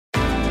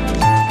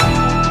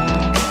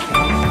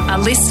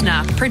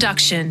listener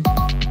production.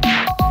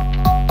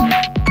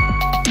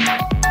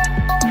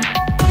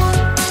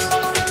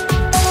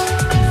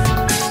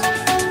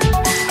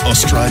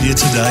 Australia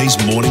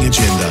Today's Morning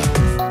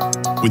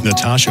Agenda with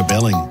Natasha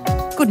Belling.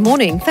 Good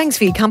morning. Thanks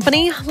for your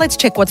company. Let's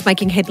check what's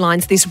making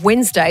headlines this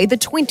Wednesday, the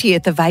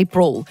 20th of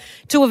April.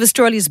 Two of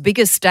Australia's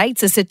biggest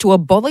states are set to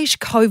abolish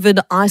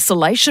COVID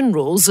isolation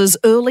rules as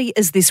early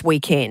as this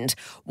weekend.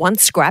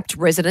 Once scrapped,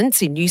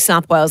 residents in New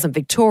South Wales and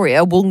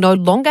Victoria will no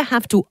longer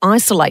have to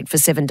isolate for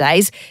 7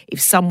 days if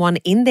someone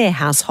in their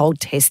household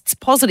tests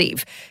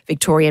positive.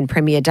 Victorian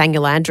Premier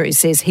Daniel Andrews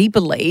says he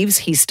believes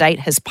his state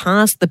has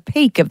passed the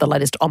peak of the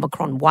latest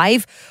Omicron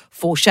wave,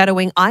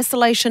 foreshadowing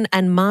isolation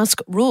and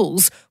mask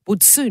rules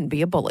would soon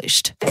be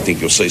abolished. I think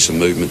you'll see some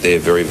movement there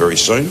very, very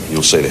soon.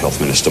 You'll see the Health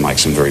Minister make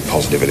some very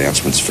positive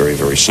announcements very,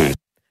 very soon.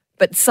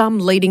 But some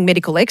leading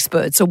medical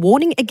experts are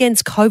warning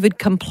against COVID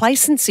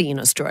complacency in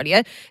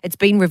Australia. It's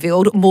been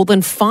revealed more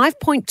than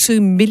 5.2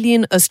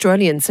 million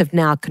Australians have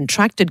now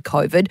contracted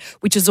COVID,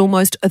 which is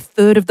almost a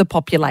third of the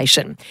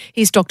population.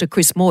 Here's Dr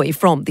Chris Moy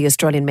from the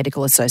Australian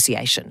Medical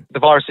Association. The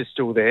virus is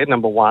still there,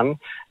 number one.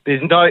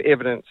 There's no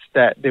evidence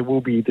that there will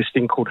be this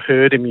thing called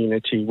herd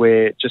immunity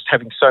where just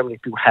having so many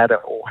people had it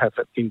or have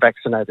been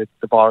vaccinated,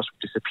 the virus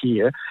will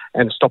disappear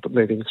and stop it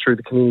moving through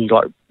the community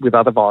like with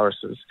other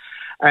viruses.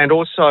 And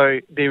also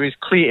there is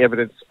clear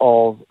evidence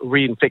of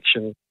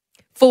reinfection.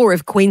 Four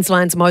of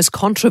Queensland's most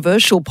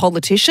controversial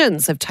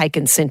politicians have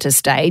taken centre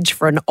stage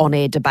for an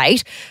on-air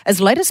debate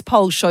as latest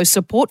polls show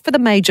support for the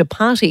major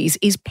parties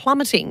is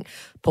plummeting.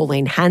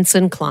 Pauline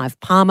Hanson, Clive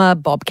Palmer,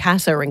 Bob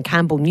Katter and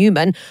Campbell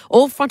Newman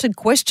all fronted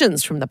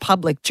questions from the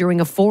public during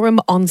a forum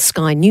on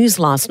Sky News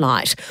last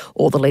night.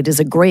 All the leaders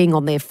agreeing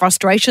on their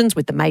frustrations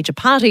with the major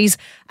parties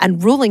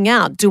and ruling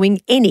out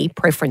doing any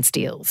preference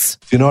deals.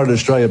 The United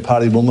Australia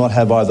Party will not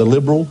have either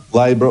Liberal,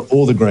 Labor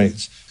or the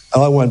Greens.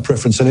 And I won't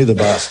preference any of the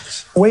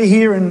bastards. We're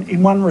here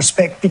in one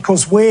respect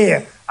because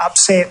we're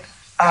upset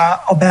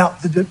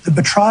about the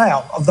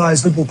betrayal of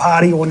those Liberal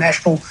Party or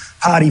National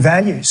Party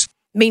values.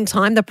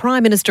 Meantime, the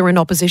Prime Minister and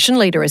Opposition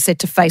Leader are set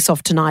to face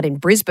off tonight in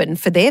Brisbane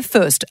for their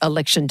first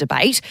election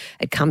debate.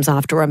 It comes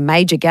after a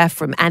major gaffe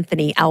from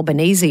Anthony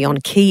Albanese on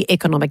key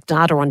economic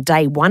data on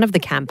day one of the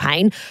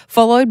campaign,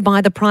 followed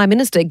by the Prime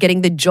Minister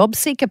getting the job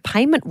seeker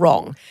payment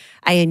wrong.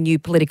 ANU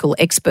political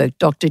expert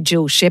Dr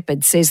Jill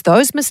Shepherd says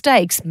those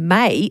mistakes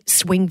may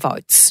swing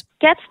votes.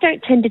 Gaps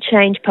don't tend to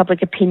change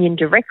public opinion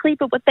directly,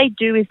 but what they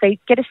do is they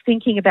get us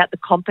thinking about the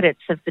competence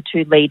of the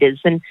two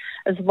leaders. And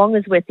as long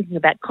as we're thinking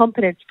about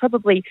competence,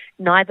 probably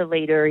neither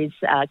leader is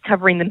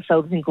covering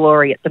themselves in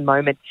glory at the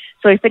moment.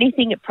 So if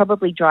anything, it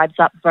probably drives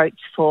up votes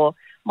for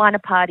minor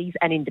parties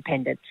and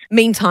independents.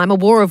 Meantime, a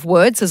war of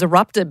words has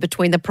erupted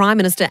between the Prime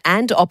Minister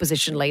and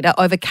Opposition Leader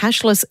over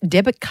cashless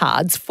debit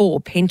cards for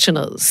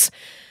pensioners.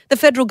 The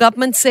federal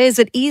government says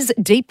it is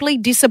deeply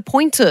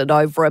disappointed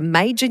over a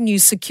major new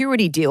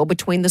security deal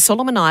between the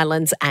Solomon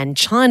Islands and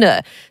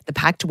China. The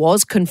pact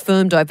was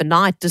confirmed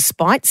overnight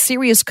despite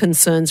serious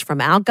concerns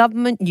from our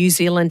government, New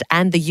Zealand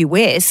and the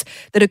US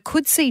that it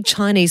could see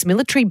Chinese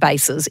military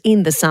bases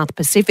in the South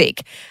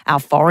Pacific. Our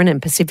foreign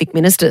and Pacific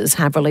ministers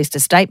have released a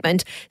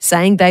statement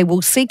saying they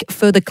will seek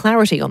further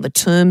clarity on the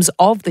terms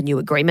of the new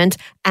agreement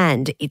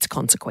and its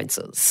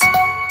consequences.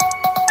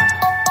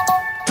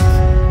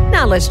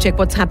 Now let's check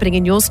what's happening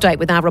in your state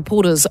with our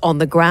reporters on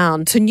the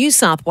ground to New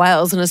South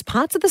Wales. And as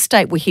parts of the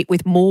state were hit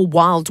with more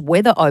wild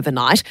weather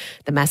overnight,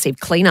 the massive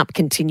cleanup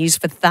continues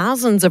for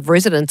thousands of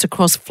residents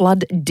across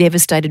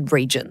flood-devastated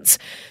regions.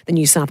 The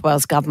New South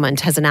Wales government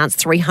has announced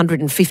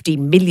 $350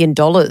 million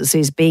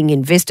is being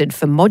invested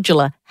for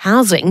modular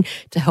housing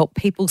to help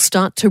people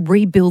start to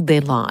rebuild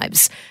their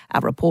lives.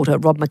 Our reporter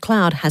Rob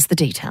McLeod has the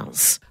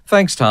details.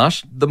 Thanks,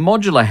 Tash. The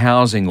modular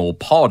housing or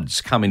pods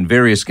come in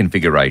various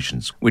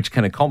configurations, which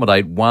can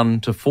accommodate 1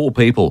 to 4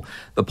 people.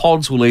 The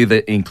pods will either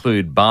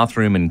include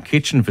bathroom and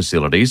kitchen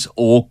facilities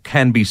or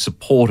can be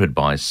supported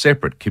by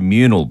separate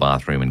communal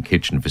bathroom and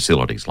kitchen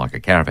facilities like a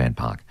caravan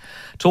park.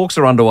 Talks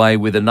are underway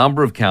with a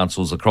number of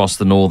councils across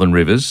the Northern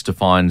Rivers to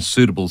find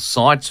suitable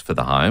sites for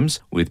the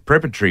homes, with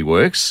preparatory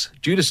works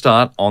due to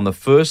start on the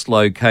first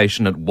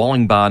location at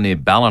Wallingbar near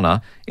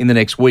Ballina in the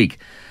next week.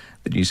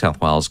 The New South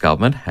Wales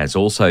Government has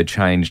also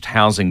changed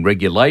housing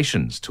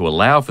regulations to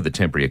allow for the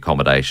temporary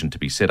accommodation to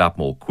be set up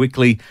more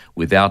quickly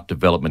without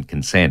development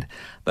consent.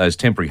 Those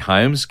temporary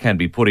homes can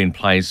be put in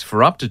place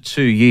for up to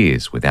 2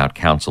 years without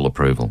council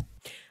approval.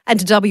 And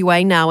to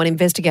WA now, and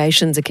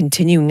investigations are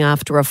continuing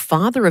after a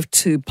father of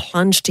 2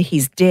 plunged to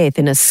his death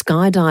in a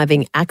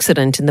skydiving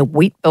accident in the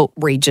Wheatbelt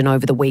region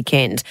over the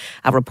weekend.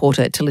 Our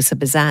reporter Talissa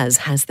Bazaz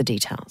has the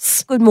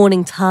details. Good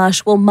morning,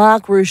 Tash. Well,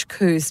 Mark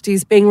Rushkoust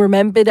is being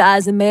remembered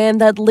as a man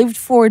that lived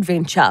for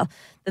adventure.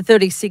 The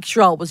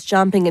 36-year-old was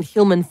jumping at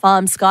Hillman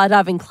Farm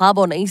Skydiving Club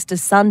on Easter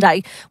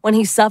Sunday when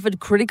he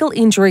suffered critical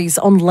injuries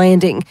on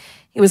landing.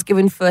 He was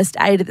given first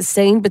aid at the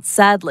scene but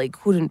sadly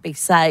couldn't be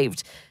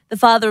saved. The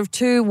father of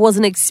two was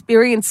an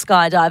experienced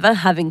skydiver,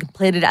 having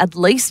completed at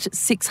least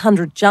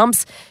 600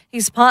 jumps.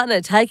 His partner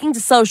taking to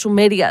social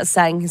media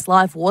saying his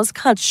life was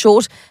cut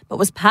short but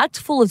was packed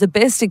full of the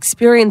best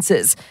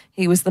experiences.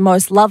 He was the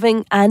most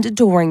loving and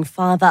adoring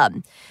father.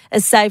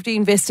 A safety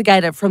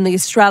investigator from the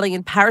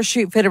Australian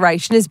Parachute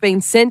Federation has been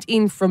sent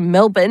in from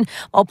Melbourne,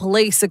 while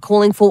police are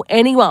calling for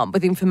anyone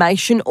with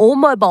information or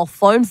mobile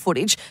phone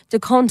footage to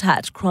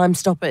contact Crime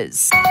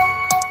Stoppers.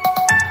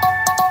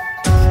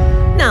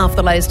 Now for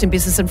the latest in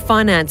business and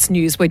finance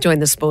news, we're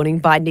joined this morning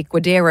by Nick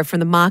Guadera from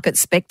the Market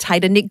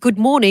Spectator. Nick, good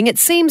morning. It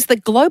seems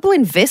that global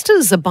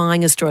investors are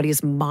buying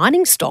Australia's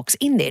mining stocks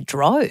in their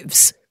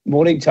droves.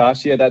 Morning,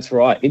 Tash. Yeah, that's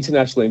right.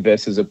 International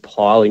investors are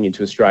piling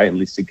into Australian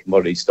listed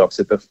commodity stocks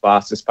at the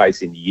fastest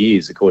pace in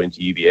years, according to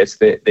UBS.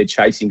 They're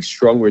chasing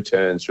strong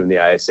returns from the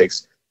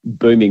ASX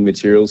booming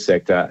materials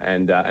sector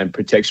and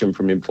protection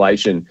from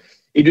inflation.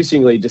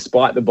 Interestingly,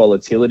 despite the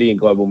volatility in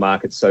global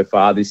markets so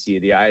far this year,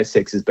 the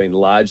ASX has been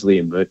largely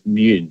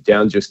immune,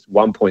 down just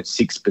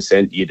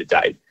 1.6% year to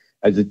date,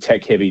 as the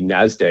tech-heavy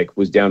Nasdaq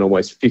was down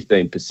almost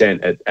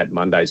 15% at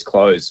Monday's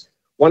close.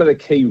 One of the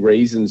key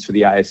reasons for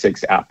the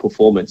ASX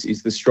outperformance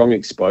is the strong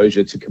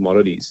exposure to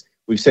commodities.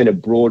 We've seen a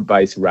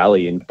broad-based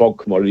rally in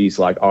bulk commodities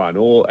like iron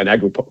ore and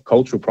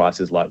agricultural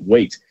prices like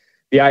wheat.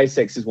 The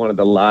ASX is one of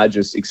the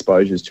largest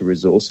exposures to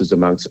resources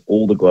amongst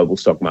all the global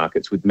stock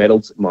markets, with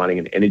metals, mining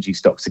and energy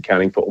stocks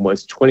accounting for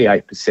almost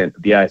 28%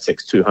 of the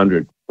ASX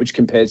 200, which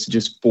compares to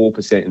just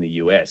 4% in the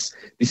US.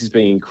 This is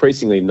being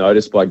increasingly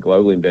noticed by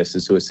global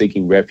investors who are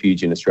seeking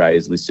refuge in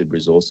Australia's listed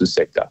resources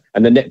sector.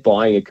 And the net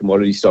buying of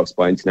commodity stocks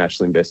by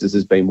international investors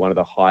has been one of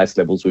the highest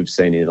levels we've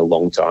seen in a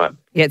long time.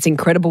 Yeah, it's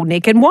incredible,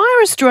 Nick. And why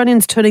are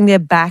Australians turning their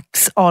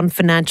backs on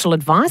financial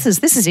advisors?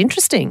 This is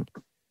interesting.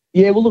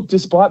 Yeah, well, look,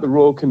 despite the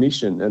Royal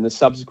Commission and the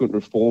subsequent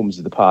reforms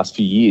of the past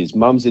few years,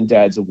 mums and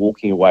dads are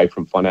walking away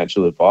from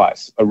financial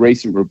advice. A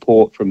recent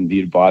report from the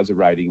Advisor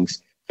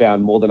Ratings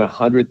found more than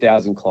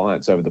 100,000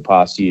 clients over the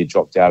past year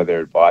dropped out of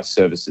their advice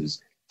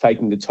services,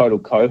 taking the total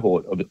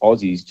cohort of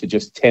Aussies to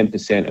just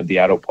 10% of the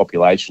adult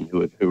population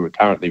who are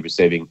currently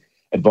receiving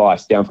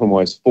advice, down from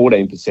almost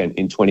 14%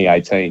 in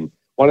 2018.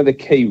 One of the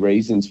key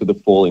reasons for the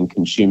fall in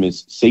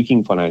consumers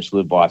seeking financial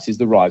advice is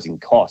the rising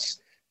costs.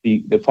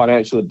 The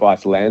Financial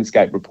Advice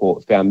Landscape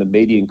report found the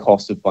median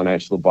cost of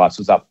financial advice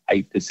was up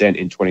 8%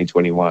 in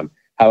 2021.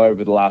 However,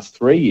 over the last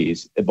 3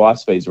 years,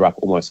 advice fees are up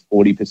almost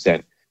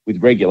 40%,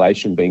 with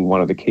regulation being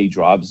one of the key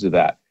drivers of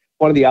that.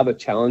 One of the other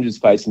challenges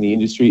facing the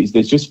industry is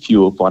there's just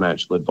fewer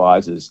financial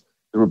advisors.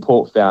 The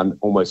report found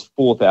almost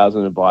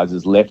 4,000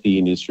 advisors left the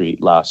industry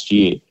last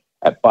year.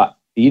 But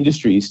the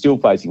industry is still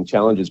facing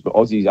challenges, but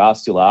Aussies are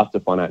still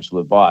after financial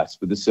advice,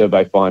 with the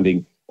survey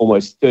finding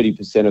almost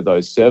 30% of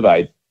those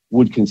surveyed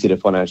would consider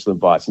financial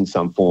advice in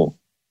some form.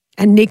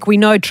 And Nick, we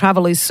know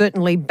travel is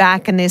certainly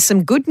back, and there's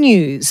some good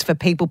news for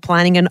people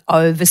planning an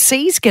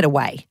overseas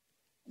getaway.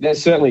 There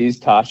certainly is,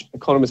 Tash.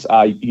 Economists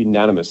are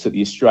unanimous that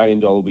the Australian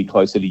dollar will be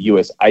closer to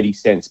US 80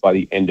 cents by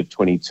the end of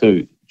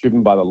 22,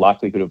 driven by the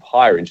likelihood of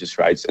higher interest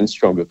rates and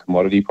stronger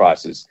commodity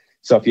prices.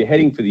 So if you're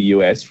heading for the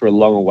US for a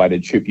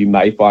long-awaited trip, you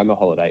may find the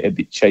holiday a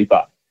bit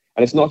cheaper.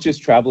 And it's not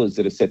just travellers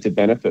that are set to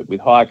benefit, with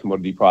higher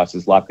commodity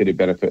prices likely to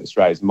benefit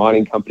Australia's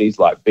mining companies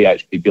like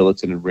BHP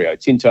Billiton and Rio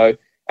Tinto,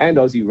 and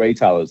Aussie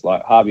retailers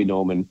like Harvey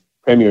Norman,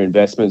 Premier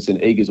Investments and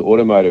Eagers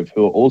Automotive,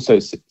 who are also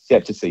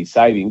set to see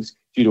savings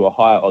due to a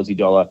higher Aussie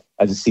dollar,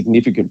 as a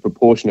significant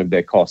proportion of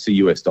their costs are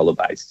US dollar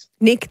based.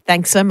 Nick,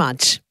 thanks so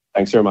much.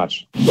 Thanks very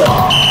much.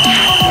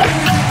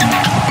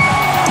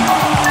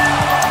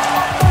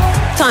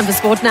 Time for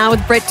sport now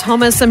with Brett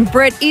Thomas. And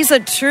Brett, is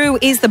it true?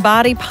 Is the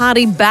Barty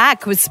party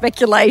back? With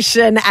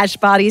speculation Ash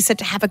Barty is set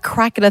to have a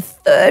crack at a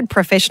third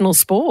professional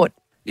sport.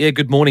 Yeah,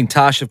 good morning,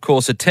 Tash. Of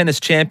course, a tennis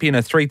champion,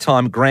 a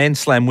three-time Grand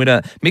Slam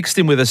winner, mixed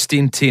in with a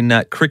stint in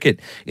cricket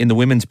in the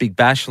Women's Big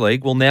Bash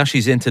League. Well, now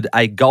she's entered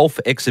a golf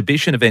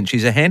exhibition event.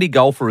 She's a handy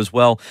golfer as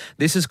well.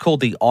 This is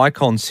called the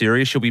Icon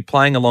Series. She'll be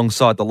playing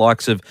alongside the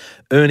likes of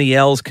Ernie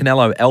Els,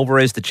 Canelo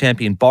Alvarez, the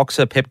champion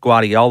boxer. Pep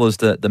Guardiola's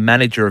the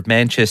manager of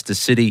Manchester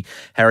City.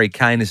 Harry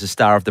Kane is a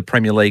star of the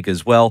Premier League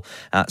as well.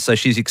 So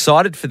she's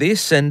excited for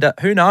this, and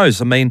who knows?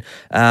 I mean,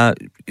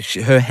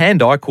 her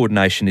hand-eye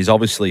coordination is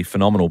obviously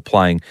phenomenal,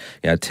 playing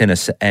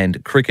tennis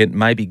and cricket.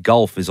 Maybe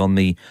golf is on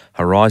the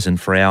horizon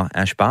for our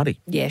Ash Barty.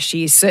 Yeah,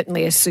 she is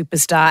certainly a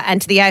superstar.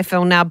 And to the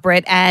AFL now,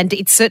 Brett, and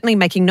it's certainly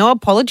making no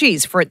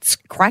apologies for its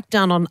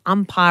crackdown on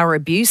umpire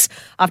abuse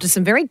after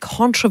some very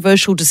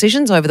controversial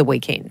decisions over the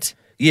weekend.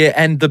 Yeah,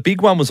 and the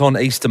big one was on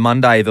Easter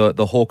Monday,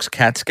 the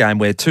Hawks-Cats game,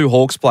 where two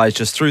Hawks players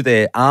just threw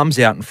their arms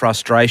out in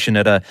frustration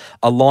at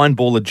a line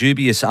ball, a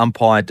dubious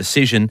umpire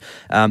decision.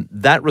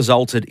 That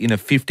resulted in a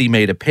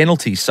 50-metre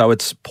penalty. So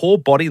it's poor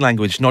body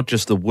language, not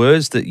just the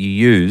words that you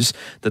use,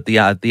 that the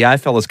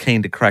AFL is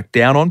keen to crack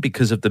down on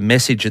because of the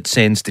message it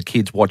sends to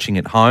kids watching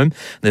at home.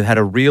 They've had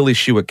a real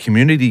issue at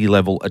community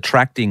level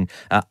attracting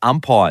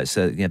umpires.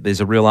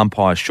 There's a real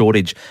umpire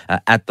shortage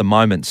at the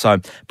moment. So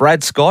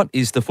Brad Scott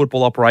is the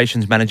football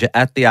operations manager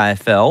at at the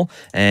AFL,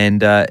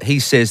 and he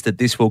says that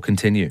this will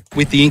continue.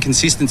 With the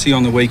inconsistency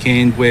on the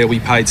weekend where we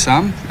paid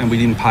some and we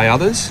didn't pay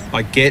others,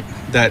 I get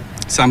that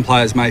some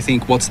players may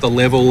think, what's the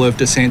level of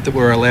dissent that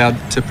we're allowed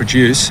to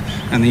produce?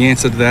 And the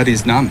answer to that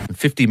is none.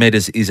 50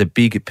 metres is a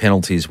big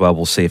penalty as well.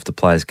 We'll see if the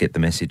players get the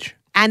message.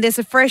 And there's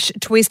a fresh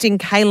twist in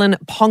Kalyn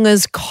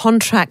Ponga's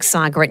contract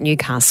saga at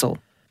Newcastle.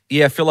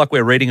 Yeah, I feel like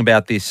we're reading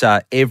about this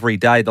every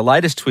day. The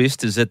latest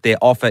twist is that their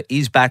offer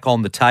is back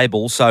on the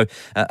table. So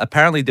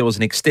apparently there was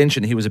an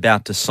extension he was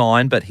about to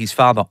sign, but his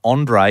father,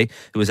 Andre,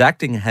 who was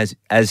acting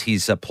as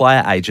his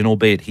player agent,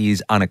 albeit he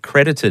is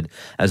unaccredited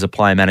as a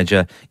player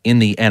manager in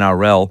the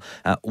NRL,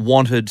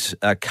 wanted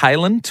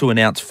Kalyn to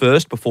announce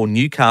first before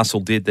Newcastle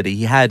did that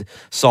he had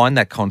signed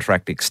that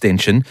contract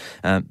extension.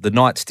 The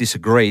Knights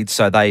disagreed,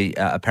 so they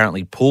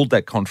apparently pulled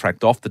that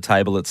contract off the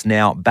table. It's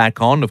now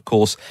back on. Of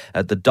course,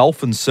 the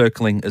Dolphins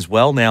circling as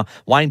well. Now,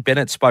 Wayne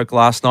Bennett spoke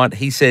last night.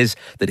 He says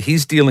that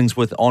his dealings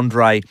with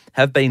Andre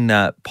have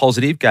been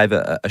positive, gave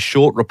a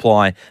short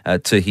reply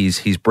to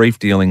his brief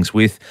dealings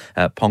with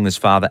Ponga's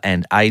father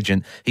and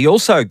agent. He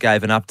also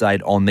gave an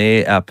update on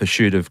their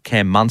pursuit of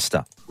Cam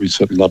Munster. We'd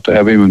certainly love to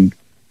have him, and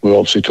we're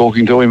obviously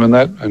talking to him and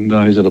that, and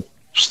he's at a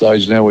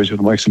stage now where he's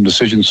going to make some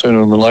decisions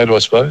sooner than later, I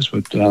suppose.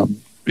 But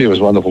it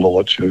was wonderful to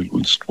watch.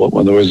 It's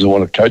one of the reasons I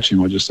want to coach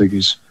him. I just think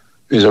he's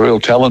a real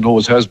talent,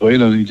 always has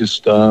been, and he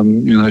just,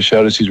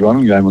 showed us his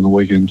running game on the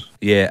weekend.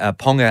 Yeah,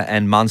 Ponga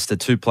and Munster,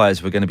 two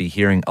players we're going to be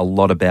hearing a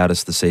lot about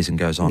as the season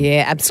goes on.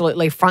 Yeah,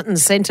 absolutely. Front and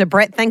centre.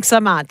 Brett, thanks so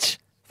much.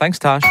 Thanks,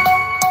 Tash.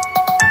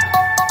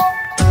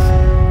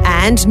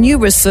 And new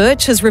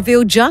research has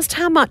revealed just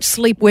how much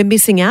sleep we're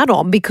missing out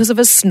on because of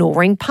a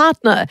snoring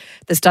partner.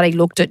 The study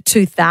looked at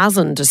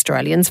 2,000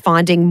 Australians,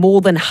 finding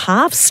more than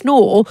half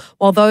snore,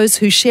 while those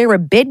who share a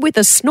bed with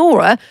a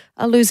snorer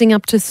are losing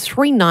up to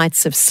 3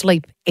 nights of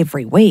sleep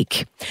every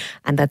week.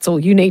 And that's all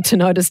you need to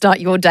know to start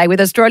your day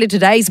with Australia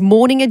Today's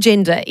Morning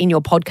Agenda in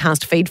your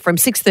podcast feed from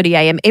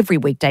 6:30am every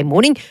weekday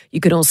morning. You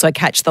can also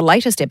catch the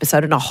latest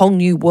episode in a whole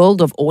new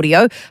world of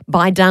audio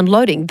by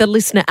downloading the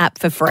Listener app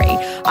for free.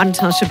 I'm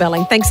Natasha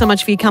Belling. Thanks so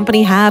much for your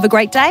company. Have a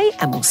great day,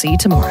 and we'll see you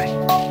tomorrow.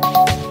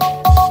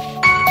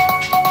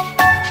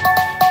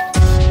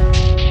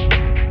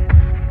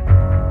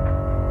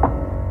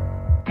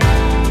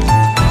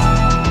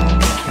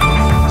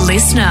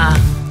 Listener.